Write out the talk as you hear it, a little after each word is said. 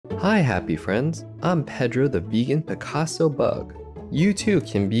Hi happy friends, I'm Pedro the vegan Picasso bug. You too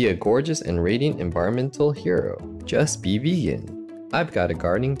can be a gorgeous and radiant environmental hero. Just be vegan. I've got a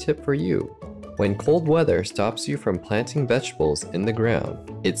gardening tip for you. When cold weather stops you from planting vegetables in the ground,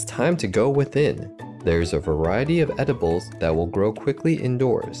 it's time to go within. There's a variety of edibles that will grow quickly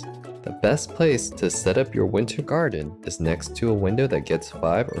indoors. The best place to set up your winter garden is next to a window that gets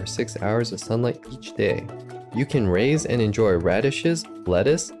 5 or 6 hours of sunlight each day. You can raise and enjoy radishes,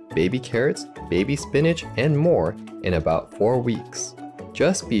 lettuce, baby carrots, baby spinach, and more in about 4 weeks.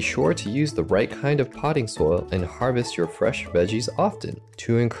 Just be sure to use the right kind of potting soil and harvest your fresh veggies often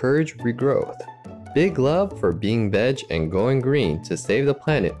to encourage regrowth. Big love for being veg and going green to save the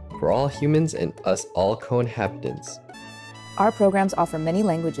planet for all humans and us all co-inhabitants. Our programs offer many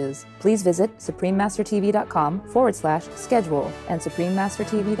languages. Please visit suprememastertv.com/schedule and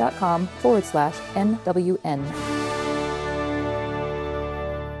suprememastertv.com/NWN.